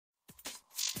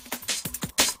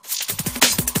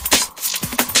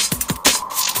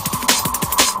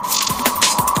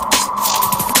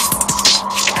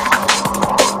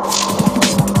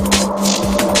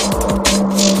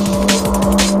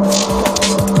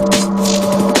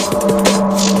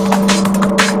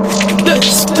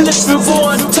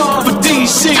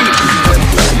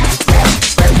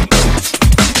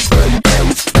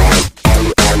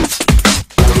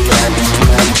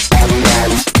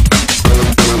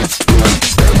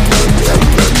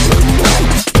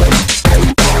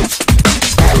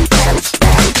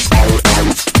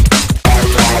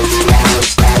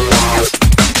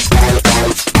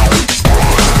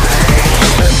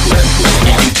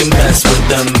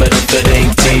but if it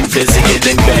ain't deep fizzy, it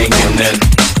ain't banging then.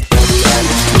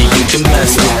 Yeah, you can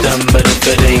mess with them, but if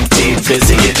it ain't deep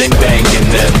fizzy, it ain't banging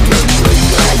then.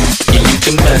 Yeah, you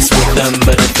can mess with them,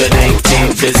 but if it ain't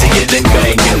deep fizzy, it ain't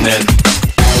banging then.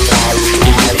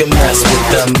 Yeah, you can mess with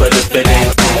them, but if it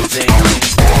ain't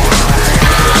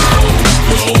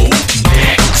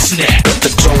snap. Got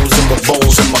the drones in my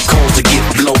bones and my cones to get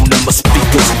blown and my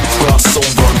speakers cross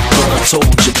over. But I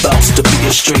told you bout to be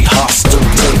a straight hostile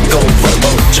takeover.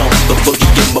 Jump the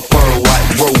boogie in my pearl white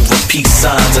Rover. Peace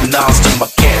signs and nods to my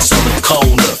cats on the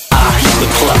corner. I hear the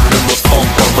clap and the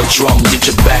pump of a drum. Get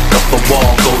your back up a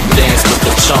wall, go dance with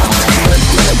the chum.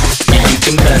 Yeah, you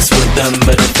can mess with them,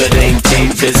 but if it ain't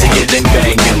deep fizzy, it ain't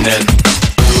banging then.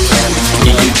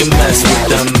 Yeah, you can mess with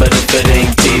them, but if it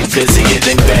ain't deep fizzy, it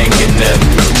ain't banging then.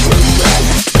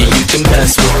 Yeah, you can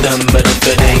mess with them, but if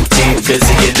it ain't deep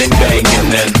fizzy, it ain't banging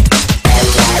then.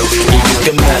 Yeah, you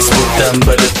can mess with them,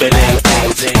 but if it ain't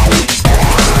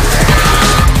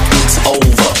it's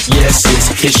over, yes, it's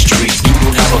history. You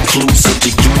don't have a clue, so to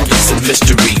you it's a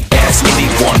mystery. Ask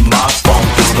anyone, my funk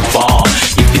is the bomb.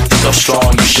 If you think I'm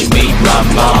strong, you should meet my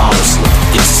moms.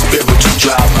 It's a spiritual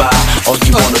drive-by. All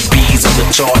you wanna be is on the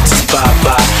charts, is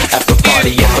bye-bye. After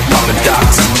party at the mom and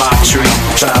doc's is my tree.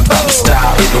 Try and buy my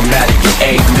style, it don't matter, you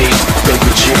ain't me,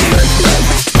 baby G.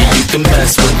 Yeah, you can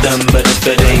mess with them, but if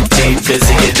it ain't deep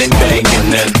fizzy, it ain't banging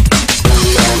then.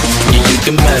 Yeah, you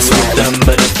can mess with them,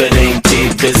 but if it ain't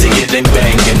deep fizzy, it ain't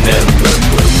banging then.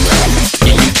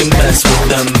 Yeah, you can mess with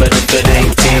them, but if it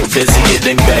ain't deep fizzy, it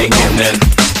ain't banging then.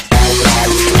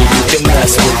 Yeah, you can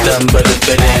mess with them, but if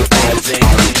it ain't keep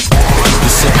it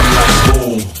simple like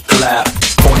boom, clap.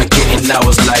 Fornicating now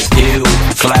is like